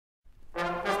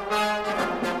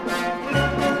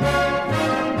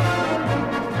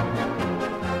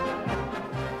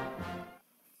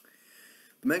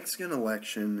Mexican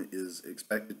election is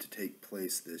expected to take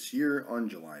place this year on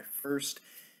July 1st,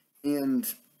 and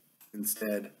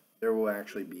instead there will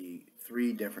actually be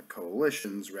three different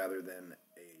coalitions rather than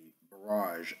a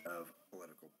barrage of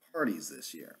political parties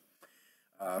this year.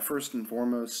 First and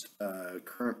foremost,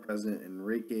 current President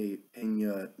Enrique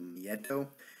Peña Nieto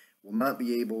will not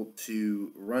be able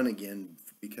to run again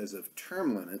because of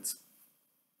term limits,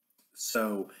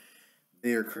 so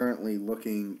they are currently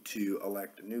looking to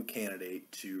elect a new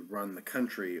candidate to run the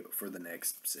country for the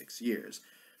next 6 years.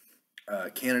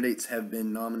 Candidates have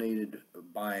been nominated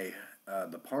by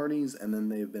the parties, and then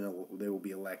they will be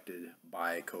elected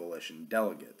by coalition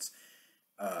delegates.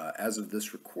 As of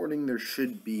this recording, there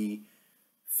should be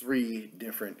 3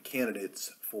 different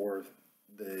candidates for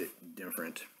the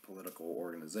different political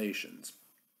organizations.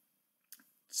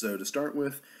 So to start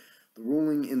with, the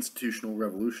ruling Institutional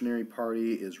Revolutionary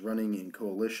Party is running in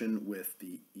coalition with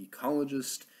the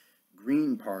Ecologist,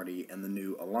 Green Party, and the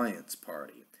New Alliance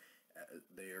Party.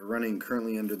 They are running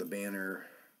currently under the banner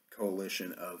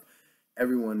coalition of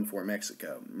Everyone for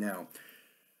Mexico. Now,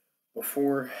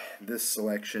 before this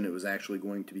election, it was actually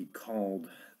going to be called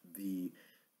the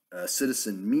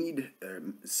Citizen Miede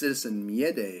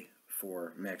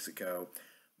for Mexico,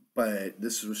 but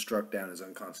this was struck down as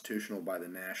unconstitutional by the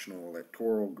national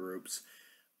electoral groups,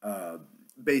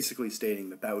 basically stating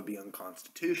that that would be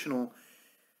unconstitutional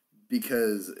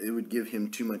because it would give him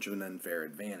too much of an unfair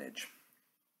advantage.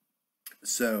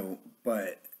 So,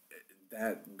 but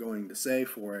that going to say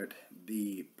for it,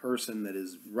 the person that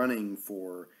is running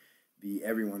for the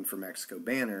Everyone for Mexico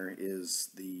banner is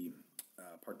the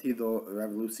Partido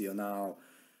Revolucionario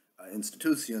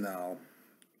Institucional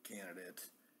candidate,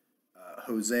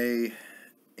 Jose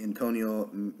Antonio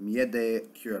Miede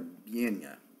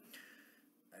Curabiena.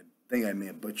 I think I may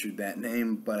have butchered that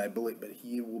name, but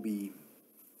he will be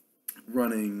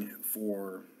running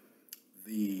for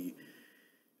the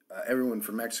Everyone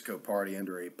for Mexico party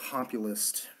under a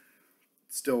populist,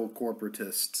 still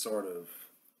corporatist sort of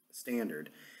standard.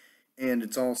 And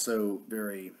it's also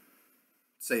very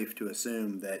safe to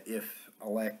assume that if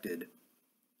elected,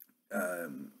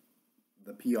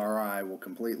 the PRI will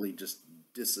completely just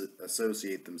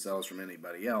disassociate themselves from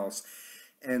anybody else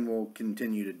and will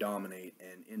continue to dominate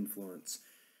and influence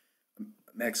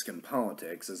Mexican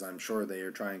politics, as I'm sure they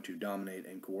are trying to dominate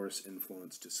and coerce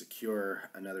influence to secure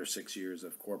another 6 years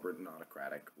of corporate and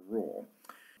autocratic rule.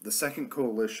 The second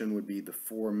coalition would be the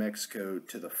For Mexico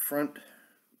to the Front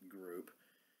group.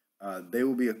 They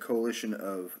will be a coalition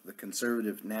of the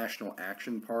Conservative National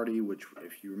Action Party, which,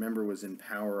 if you remember, was in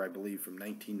power, I believe, from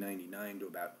 1999 to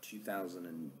about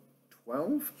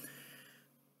 2012.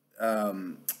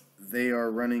 They are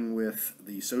running with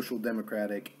the Social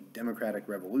Democratic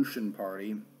Revolution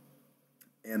Party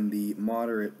and the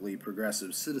moderately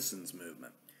progressive Citizens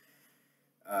Movement.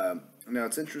 Now,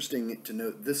 it's interesting to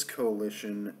note this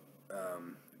coalition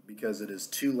because it is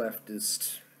two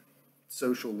leftist,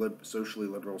 socially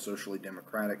liberal, socially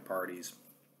democratic parties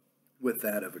with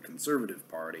that of a conservative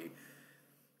party,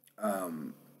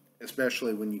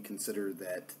 especially when you consider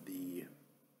that the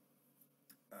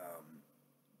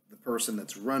person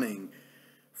that's running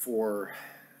for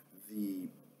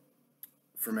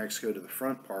Mexico to the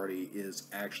Front party is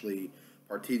actually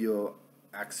Partido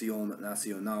Acción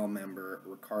Nacional member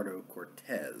Ricardo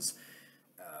Cortez.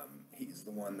 He's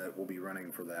the one that will be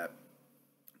running for that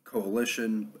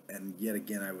coalition, and yet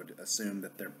again I would assume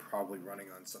that they're probably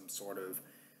running on some sort of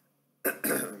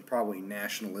probably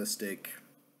nationalistic,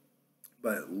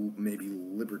 but maybe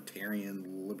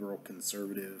libertarian, liberal,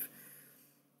 conservative,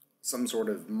 some sort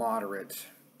of moderate,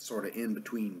 sort of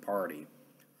in-between party.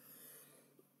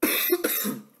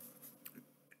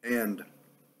 And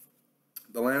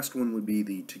the last one would be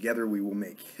the Together We Will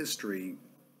Make History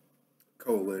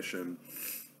coalition.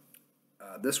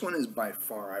 This one is by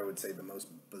far, I would say, the most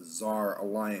bizarre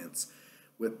alliance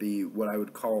with the what I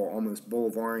would call almost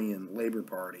Bolivarian Labor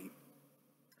Party,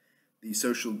 the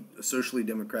Socially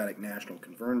Democratic National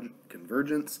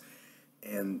Convergence,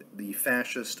 and the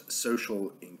Fascist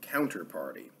Social Encounter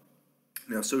Party.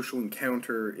 Now, Social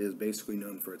Encounter is basically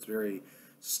known for its very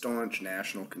staunch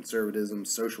national conservatism,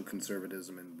 social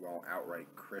conservatism, and, well, outright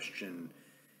Christian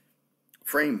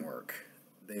framework.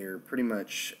 They're pretty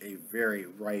much a very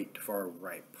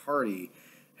far-right party,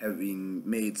 having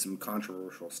made some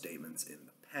controversial statements in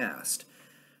the past.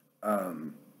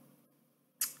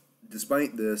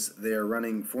 Despite this, they are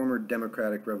running former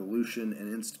Democratic Revolution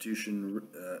and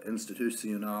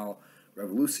Institucional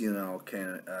Revolucional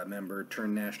member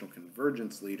turned National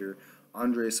Convergence leader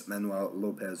Andres Manuel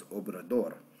Lopez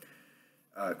Obrador.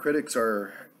 Critics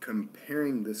are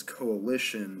comparing this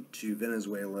coalition to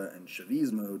Venezuela and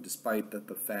Chavismo, despite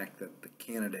the fact that the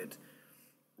candidate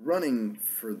running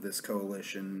for this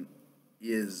coalition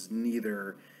is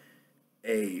neither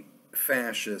a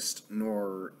fascist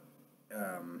nor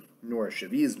a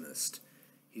Chavismist.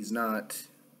 He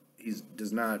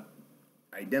does not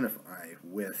identify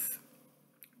with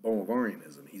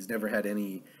Bolivarianism. He's never had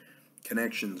any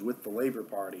connections with the Labor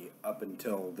Party up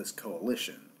until this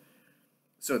coalition.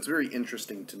 So it's very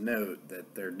interesting to note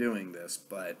that they're doing this,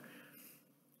 but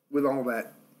with all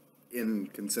that in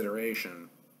consideration,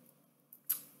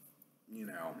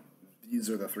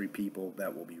 these are the three people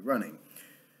that will be running.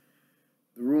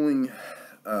 The ruling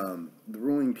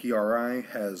PRI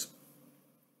has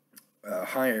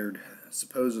hired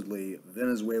supposedly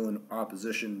Venezuelan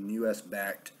opposition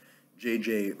U.S.-backed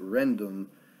J.J. Rendon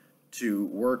to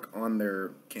work on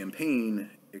their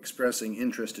campaign, expressing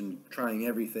interest in trying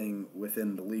everything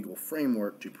within the legal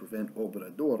framework to prevent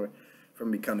Obrador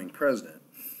from becoming president,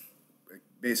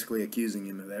 basically accusing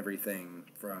him of everything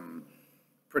from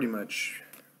pretty much,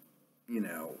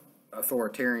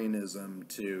 authoritarianism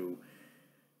to,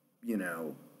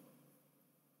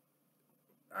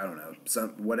 I don't know,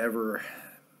 whatever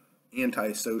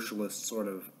anti-socialist sort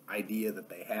of idea that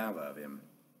they have of him.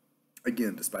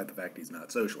 Again, despite the fact he's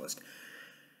not socialist.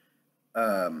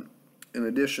 In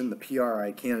addition, the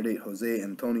PRI candidate Jose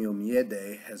Antonio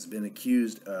Miede has been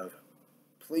accused of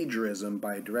plagiarism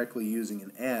by directly using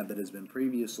an ad that has been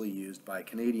previously used by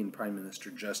Canadian Prime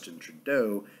Minister Justin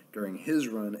Trudeau during his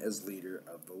run as leader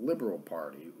of the Liberal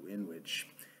Party, in which,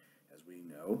 as we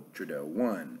know, Trudeau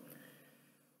won.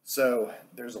 So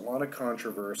there's a lot of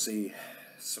controversy,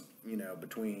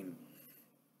 between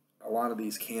a lot of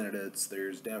these candidates.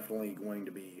 There's definitely going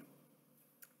to be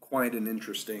quite an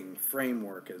interesting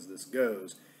framework as this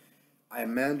goes. I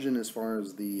imagine, as far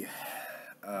as the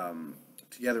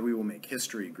Together We Will Make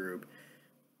History group,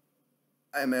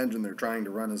 I imagine they're trying to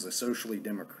run as a socially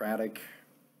democratic,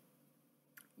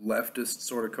 leftist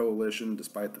sort of coalition,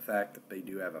 despite the fact that they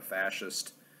do have a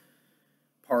fascist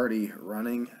party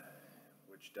running,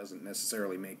 which doesn't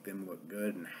necessarily make them look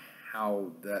good, and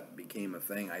how that became a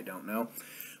thing, I don't know.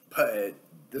 But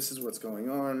this is what's going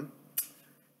on,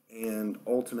 and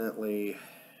ultimately,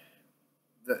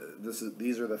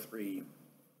 these are the three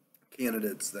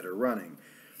candidates that are running.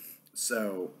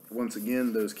 So, once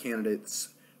again, those candidates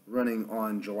running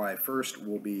on July 1st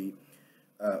will be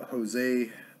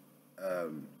Jose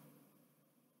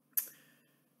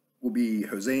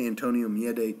Antonio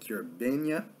Miede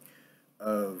Quirbeña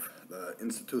of the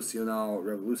Institucional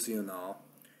Revolucional,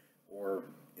 or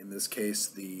in this case,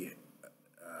 the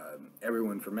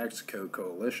Everyone for Mexico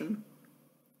Coalition,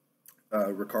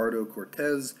 Ricardo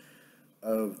Cortez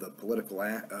of the political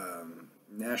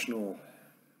National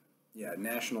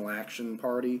Action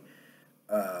Party,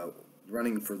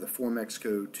 running for the For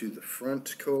Mexico to the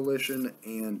Front Coalition,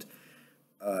 and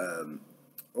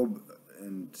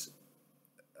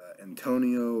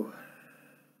Antonio,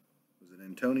 was it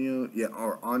Antonio? Yeah,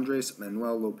 or Andres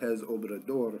Manuel Lopez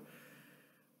Obrador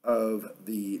of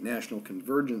the National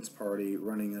Convergence Party,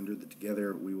 running under the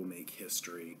Together We Will Make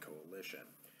History coalition.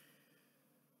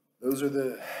 Those are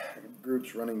the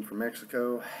groups running for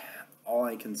Mexico. All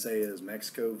I can say is,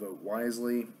 Mexico, vote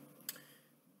wisely.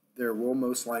 There will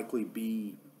most likely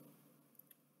be,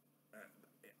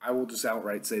 I will just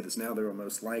outright say this now, there will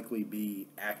most likely be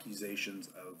accusations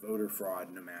of voter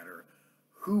fraud no matter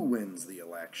who wins the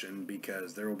election,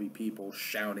 because there will be people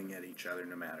shouting at each other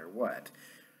no matter what.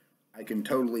 I can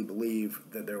totally believe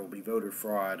that there will be voter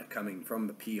fraud coming from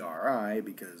the PRI,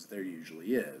 because there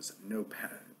usually is. No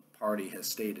party has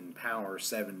stayed in power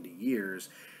 70 years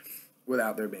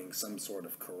without there being some sort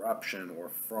of corruption or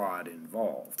fraud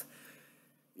involved.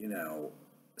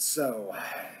 So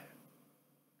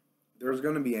there's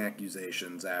going to be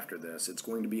accusations after this. It's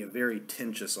going to be a very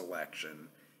tenuous election.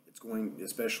 It's going,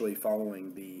 especially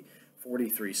following the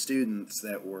 43 students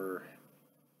that were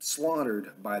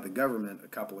slaughtered by the government a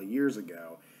couple of years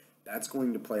ago. That's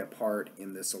going to play a part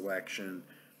in this election.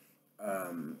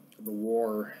 The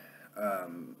war,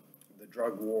 the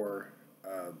drug war,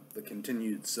 the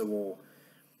continued civil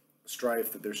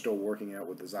strife that they're still working out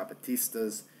with the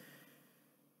Zapatistas,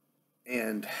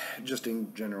 and just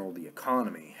in general the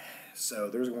economy. So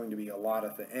there's going to be a lot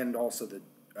of and also the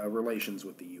relations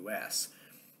with the U.S.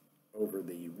 over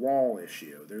the wall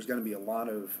issue. There's going to be a lot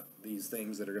of these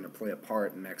things that are going to play a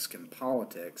part in Mexican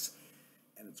politics,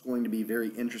 and it's going to be very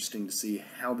interesting to see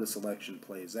how this election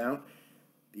plays out,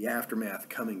 the aftermath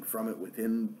coming from it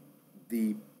within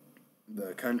the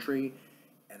country,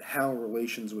 and how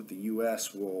relations with the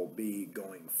U.S. will be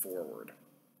going forward.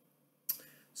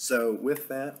 So with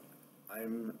that,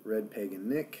 I'm Red Pagan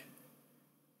Nick,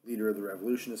 leader of the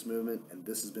Revolutionist Movement, and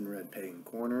this has been Red Pagan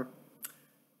Corner.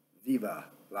 Viva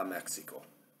la Mexico.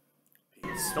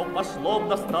 Peace. Все пошло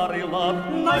на старый лад,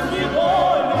 на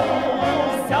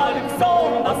неволю. Взяли все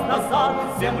у нас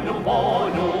назад, землю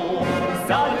волю.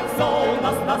 Взяли все у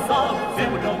нас назад,